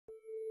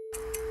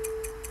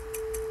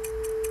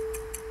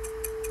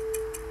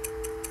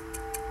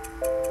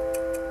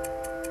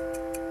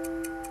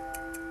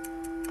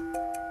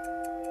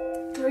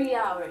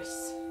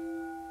hours.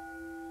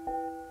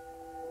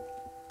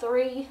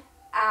 3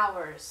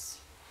 hours.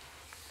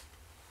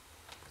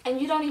 And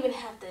you don't even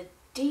have the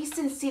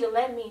decency to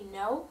let me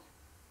know?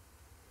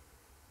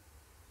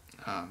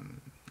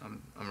 I'm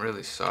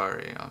really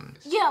sorry.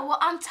 Yeah, well,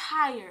 I'm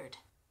tired.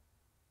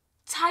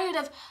 Tired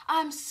of,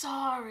 I'm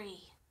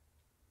sorry.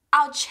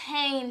 I'll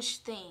change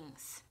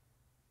things.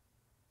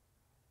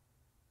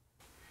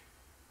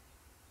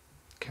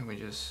 Can we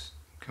just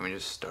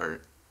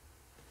start?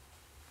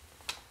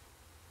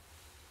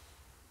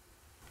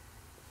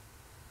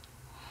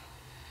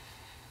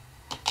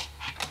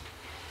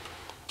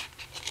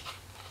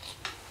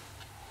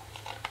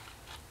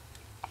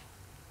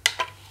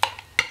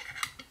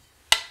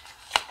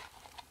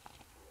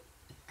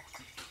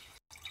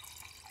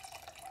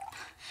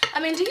 I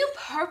mean, do you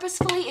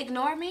purposefully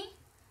ignore me?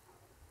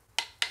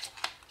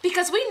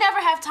 Because we never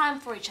have time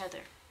for each other.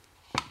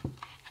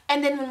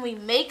 And then when we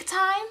make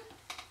time,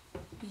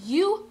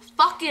 you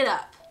fuck it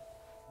up.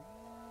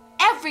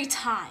 Every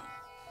time.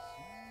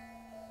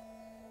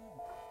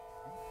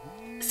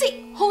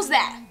 See, who's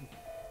that?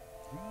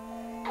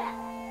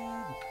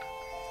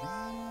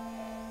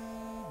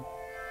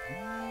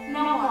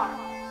 No more.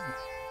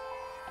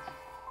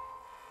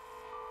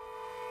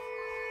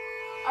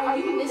 Are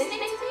you listening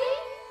to me?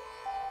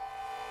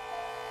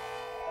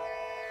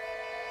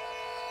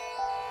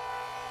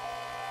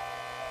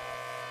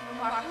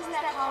 Who's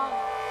that calling?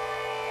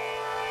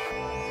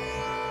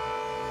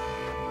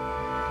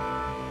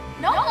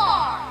 No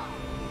more!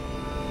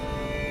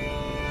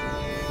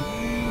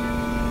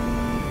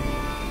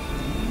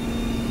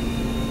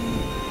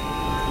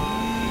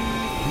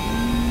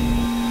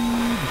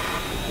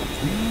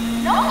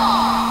 No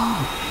more!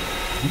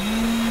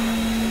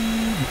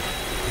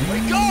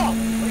 Wake up!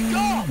 Wake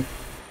up!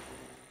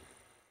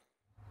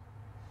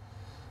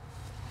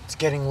 It's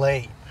getting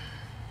late.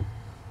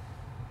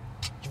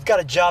 You've got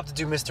a job to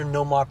do, Mr.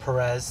 Nomar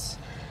Perez.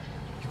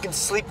 You can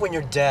sleep when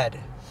you're dead.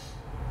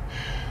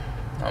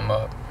 I'm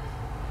up.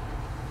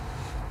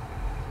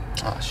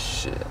 Oh,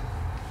 shit.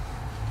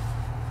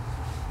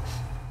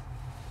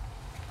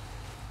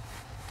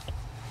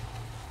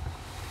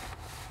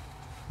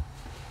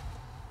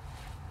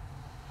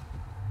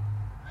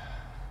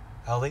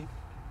 Ellie?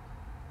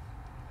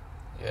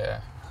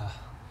 Yeah.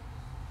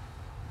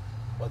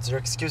 What's your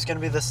excuse gonna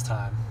be this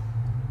time?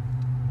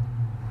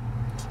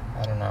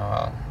 I don't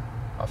know.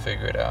 I'll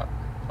figure it out.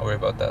 I'll worry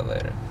about that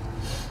later.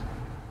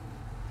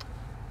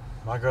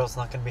 My girl's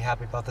not gonna be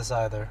happy about this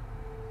either.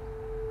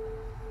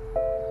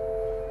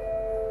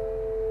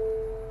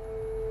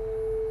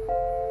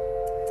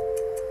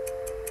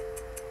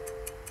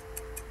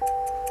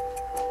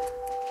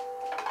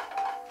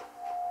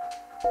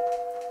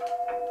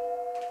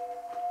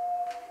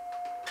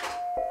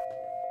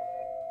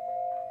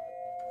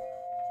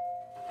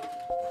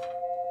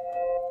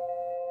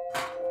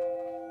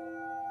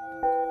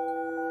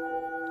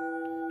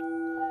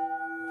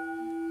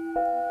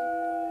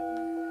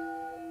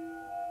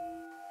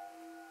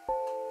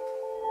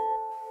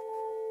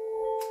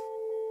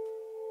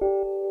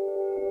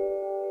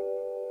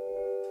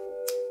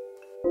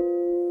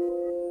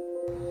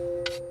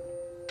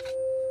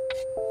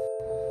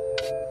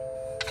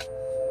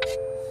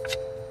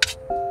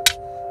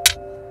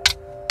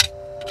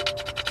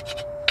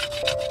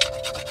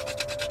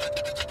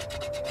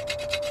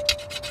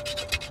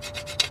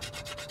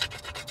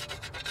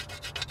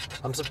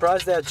 I'm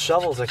surprised they had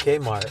shovels at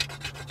Kmart.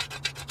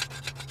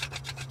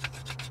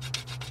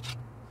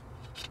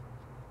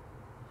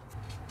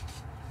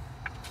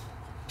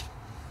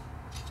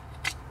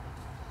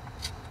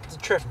 It's a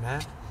trip,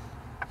 man.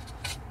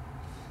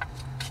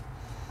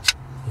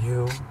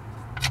 You,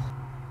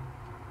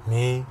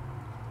 me,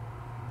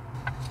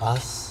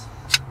 us,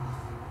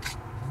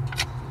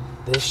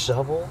 this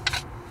shovel.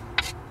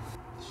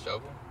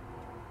 Shovel?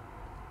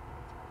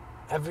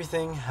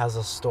 Everything has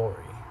a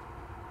story.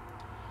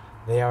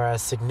 They are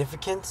as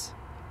significant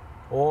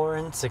or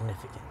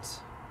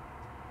insignificant.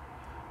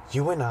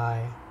 You and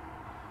I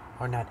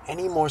are not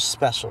any more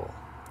special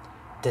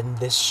than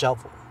this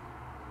shovel.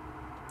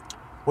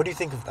 What do you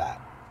think of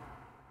that?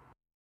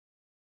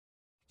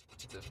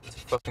 It's a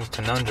fucking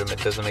conundrum.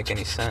 It doesn't make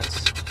any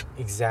sense.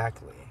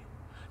 Exactly.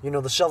 You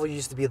know, the shovel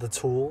used to be the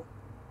tool.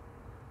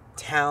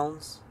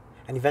 Towns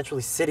and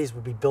eventually cities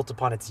would be built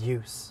upon its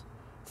use.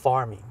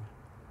 Farming,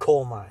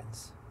 coal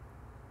mines,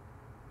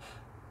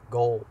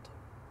 gold.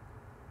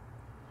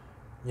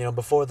 You know,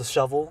 before the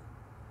shovel,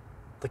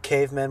 the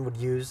cavemen would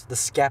use the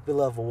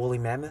scapula of a woolly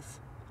mammoth.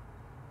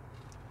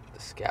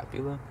 The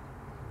scapula?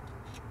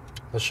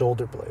 The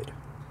shoulder blade.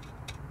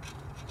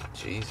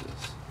 Jesus.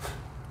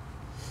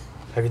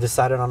 Have you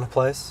decided on a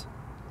place?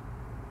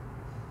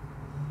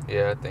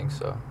 Yeah, I think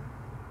so.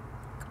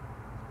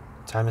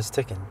 Time is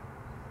ticking.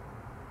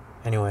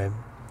 Anyway,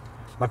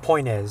 my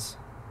point is,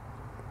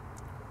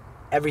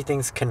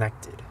 everything's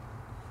connected.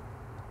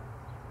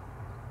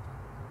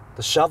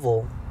 The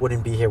shovel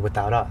wouldn't be here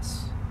without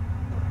us.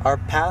 Our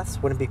paths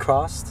wouldn't be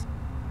crossed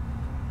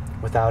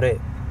without it.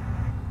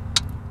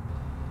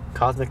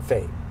 Cosmic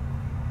fate.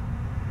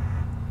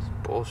 It's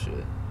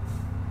bullshit.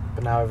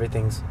 But now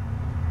everything's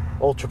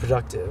ultra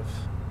productive,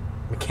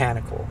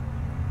 mechanical.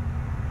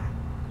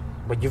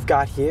 What you've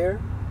got here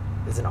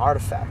is an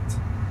artifact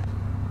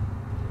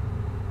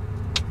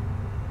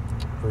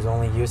whose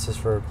only use is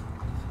for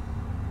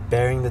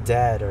burying the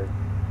dead or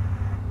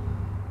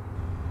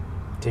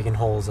digging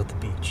holes at the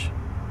beach.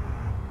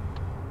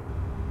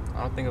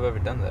 I don't think I've ever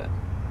done that.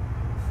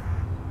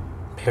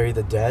 Bury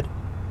the dead?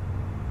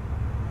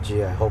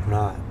 Gee, I hope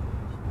not.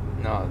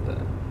 No,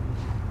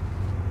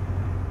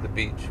 the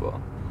beach.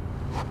 Well,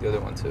 the other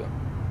one too.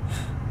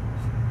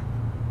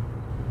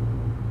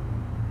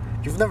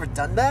 You've never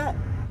done that?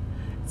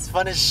 It's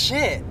fun as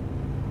shit.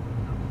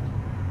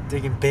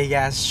 Digging big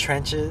ass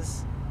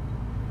trenches.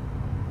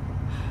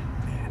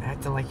 Man,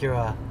 acting like you're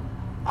a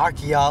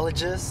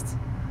archaeologist.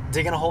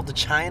 Digging a hole to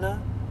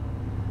China.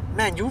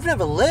 Man, you've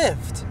never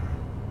lived.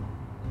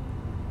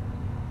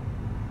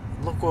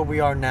 Look where we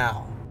are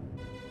now.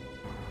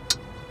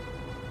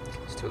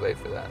 It's too late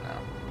for that now.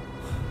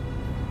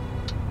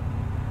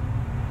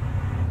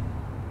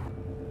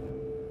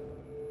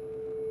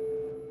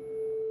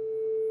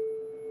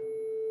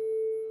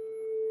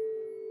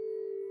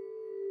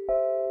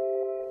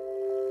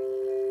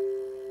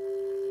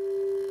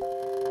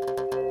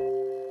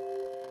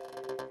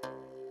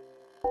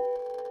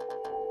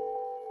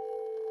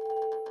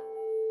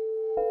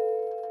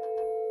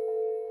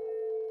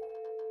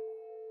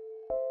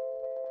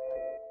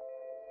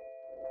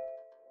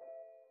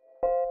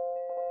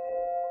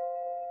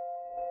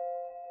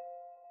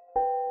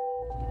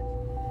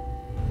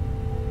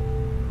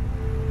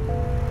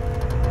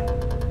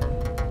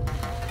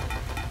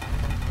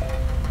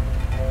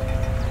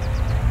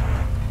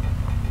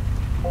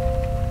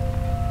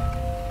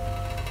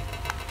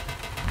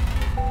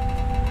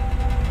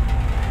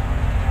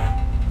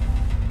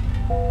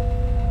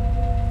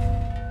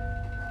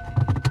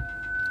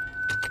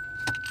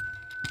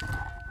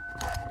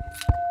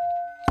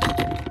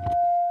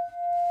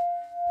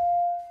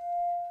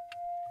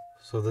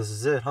 So this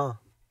is it, huh?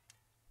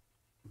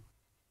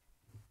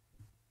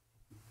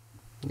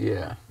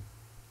 Yeah.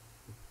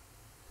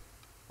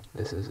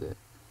 This is it.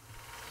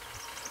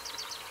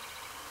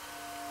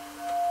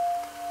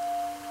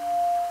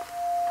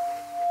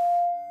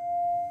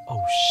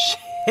 Oh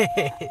shit.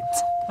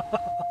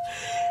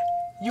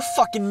 You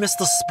fucking missed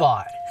the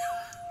spot.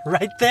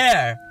 Right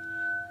there.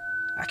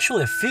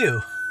 Actually, a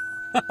few.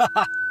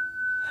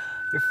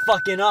 You're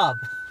fucking up.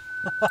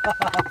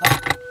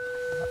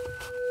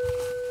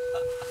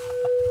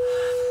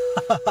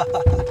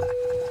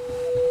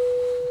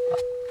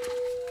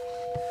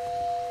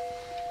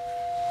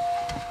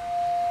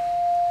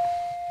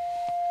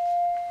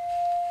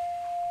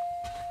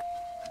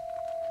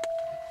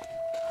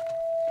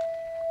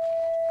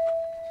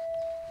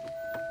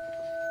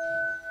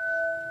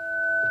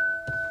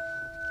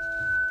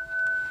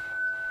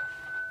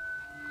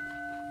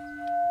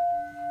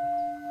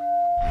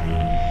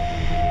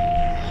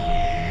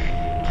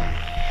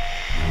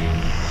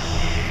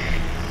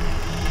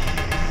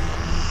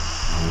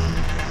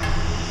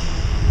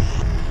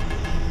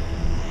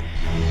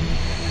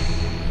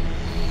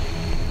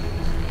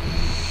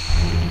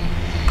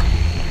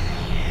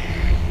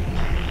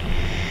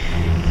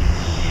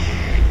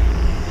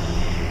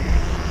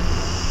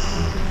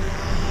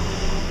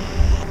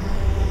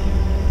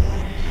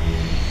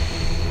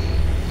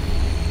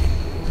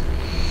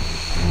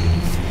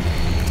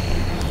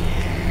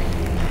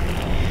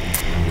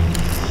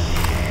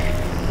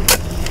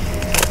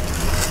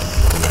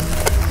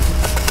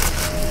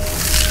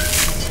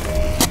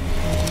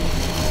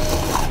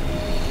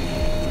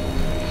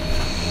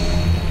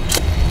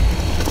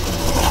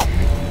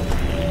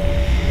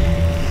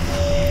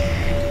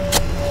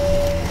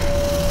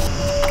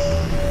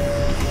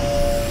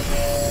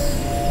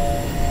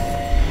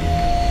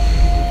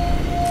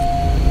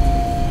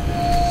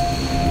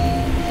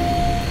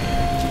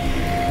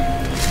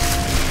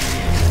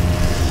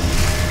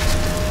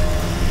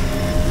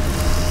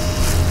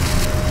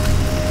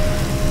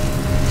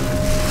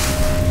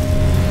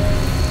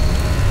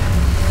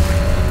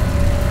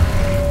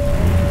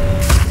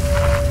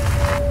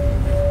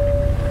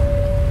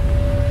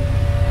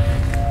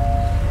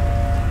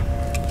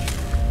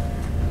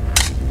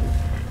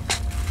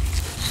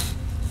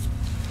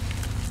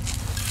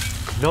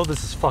 You know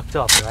this is fucked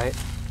up, right?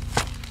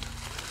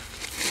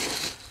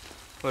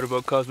 What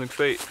about cosmic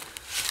fate?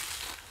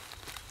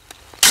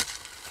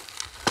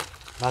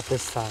 Not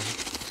this time.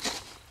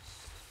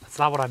 That's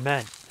not what I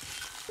meant.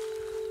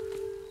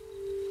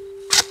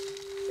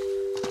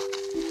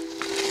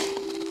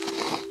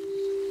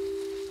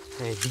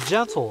 Hey, be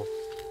gentle.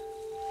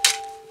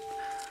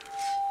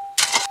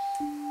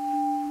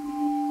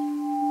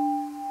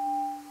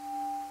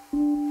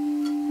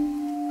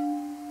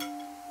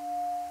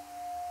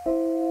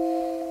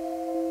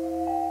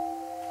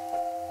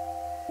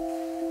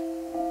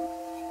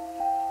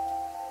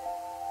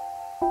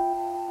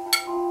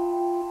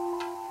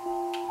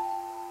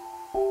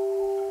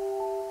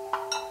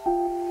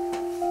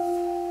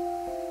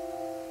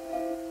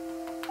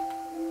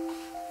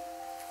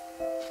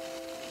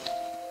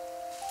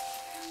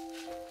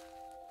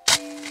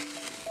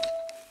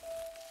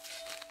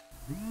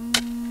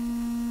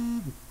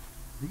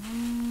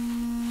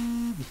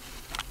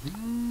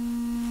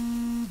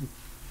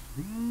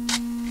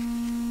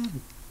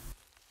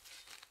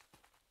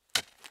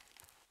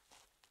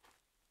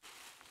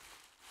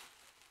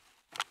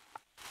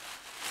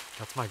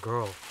 That's my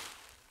girl.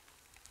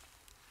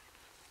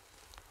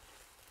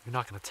 You're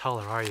not gonna tell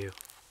her, are you?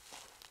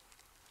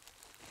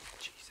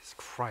 Jesus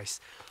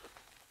Christ.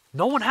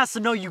 No one has to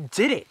know you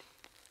did it.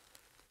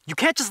 You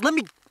can't just let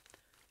me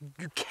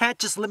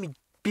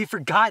be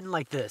forgotten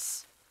like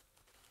this.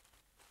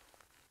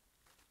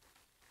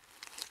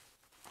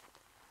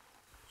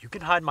 You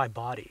can hide my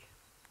body,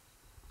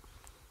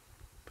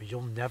 but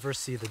you'll never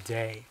see the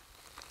day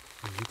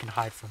when you can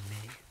hide from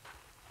me.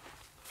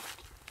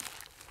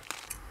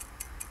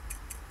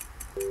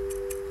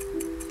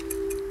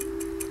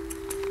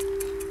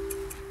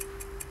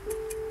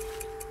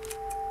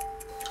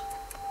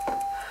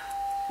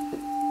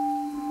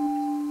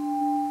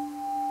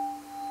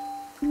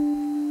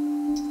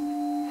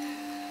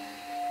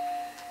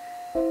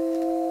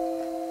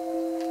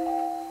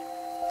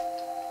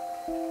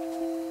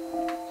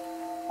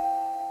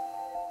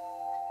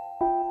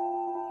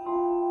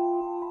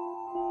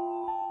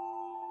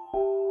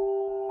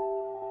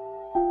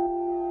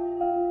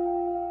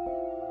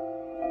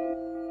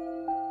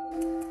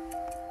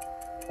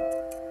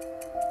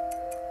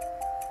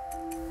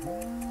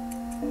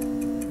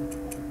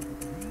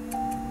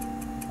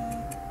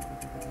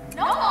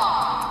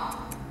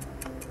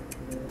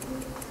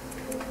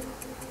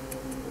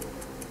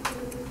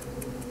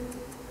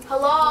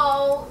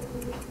 Hello?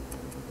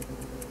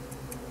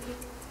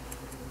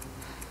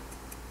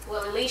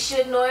 Well, at least you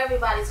ignore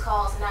everybody's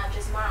calls and not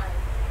just mine.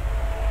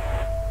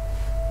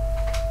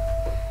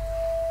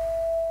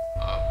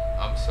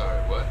 I'm sorry,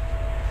 what?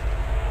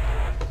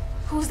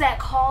 Who's that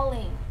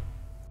calling?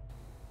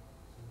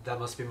 That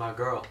must be my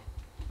girl.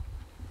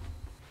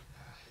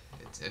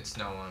 It's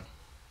no one.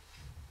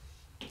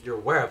 You're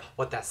aware of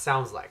what that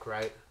sounds like,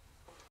 right?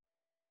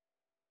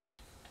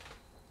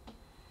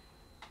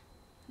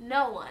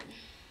 No one.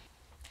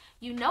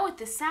 You know what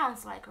this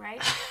sounds like,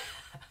 right?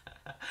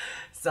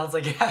 Sounds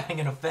like you're having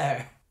an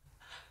affair.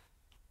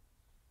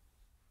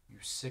 You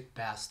sick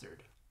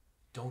bastard.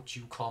 Don't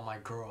you call my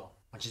girl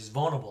when she's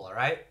vulnerable,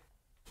 alright?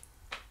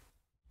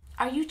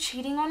 Are you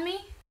cheating on me?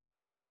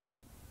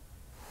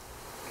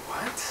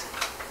 What?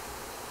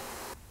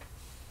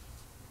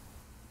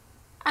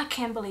 I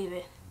can't believe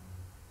it.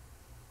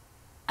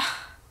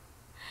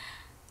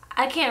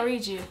 I can't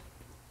read you.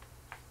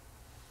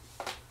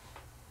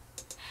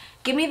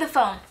 Give me the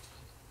phone.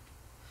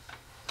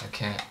 I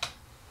can't.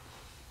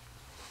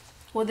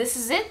 Well, this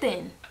is it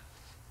then.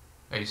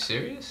 Are you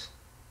serious?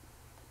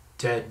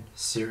 Dead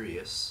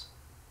serious.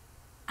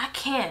 I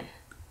can.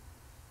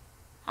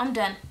 I'm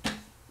done.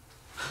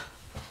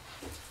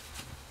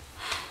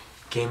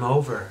 Game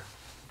over.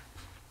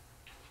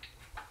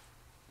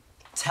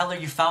 Tell her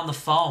you found the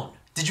phone.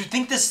 Did you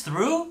think this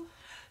through?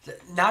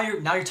 Now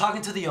you're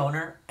talking to the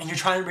owner and you're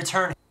trying to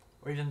return it.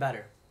 Or even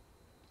better.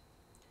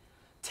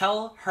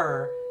 Tell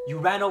her you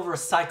ran over a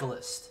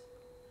cyclist.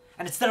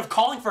 And instead of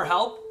calling for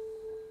help,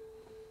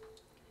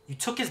 you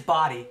took his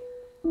body,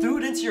 threw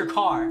it into your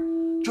car,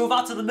 drove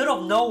out to the middle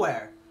of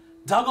nowhere,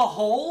 dug a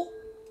hole,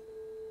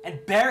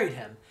 and buried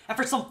him. And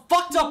for some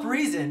fucked up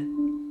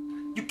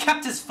reason, you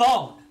kept his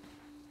phone.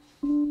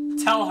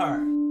 Tell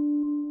her.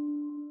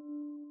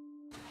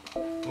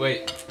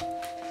 Wait.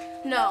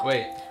 No.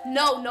 Wait.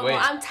 No, Wait.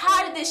 I'm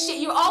tired of this shit.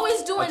 You're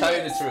always doing this. I'll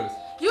tell you the truth.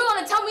 You're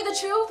gonna tell me the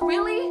truth?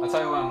 Really? I'll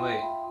tell you why I'm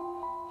late.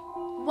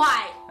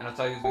 Why? And I'll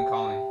tell you who's been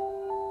calling.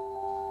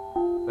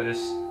 But you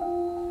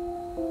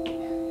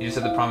just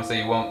had the promise that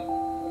you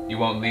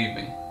won't leave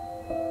me.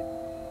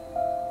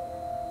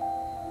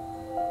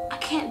 I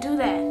can't do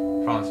that.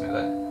 Promise me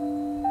that.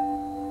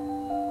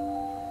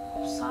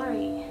 I'm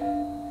sorry.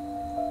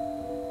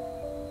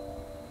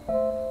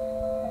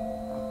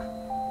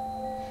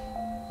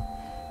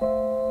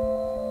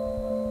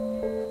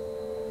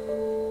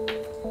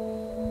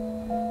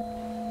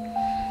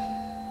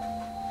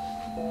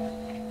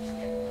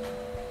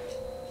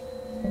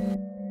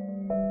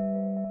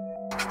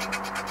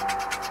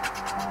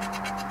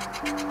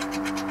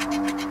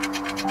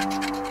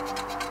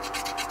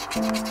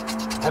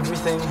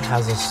 Everything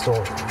has a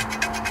story.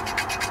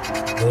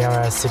 They are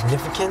as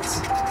significant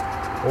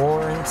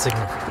or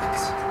insignificant.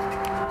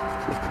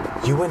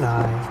 You and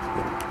I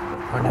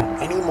are not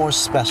any more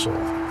special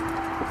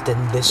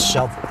than this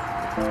shovel.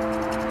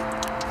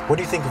 What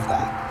do you think of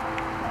that?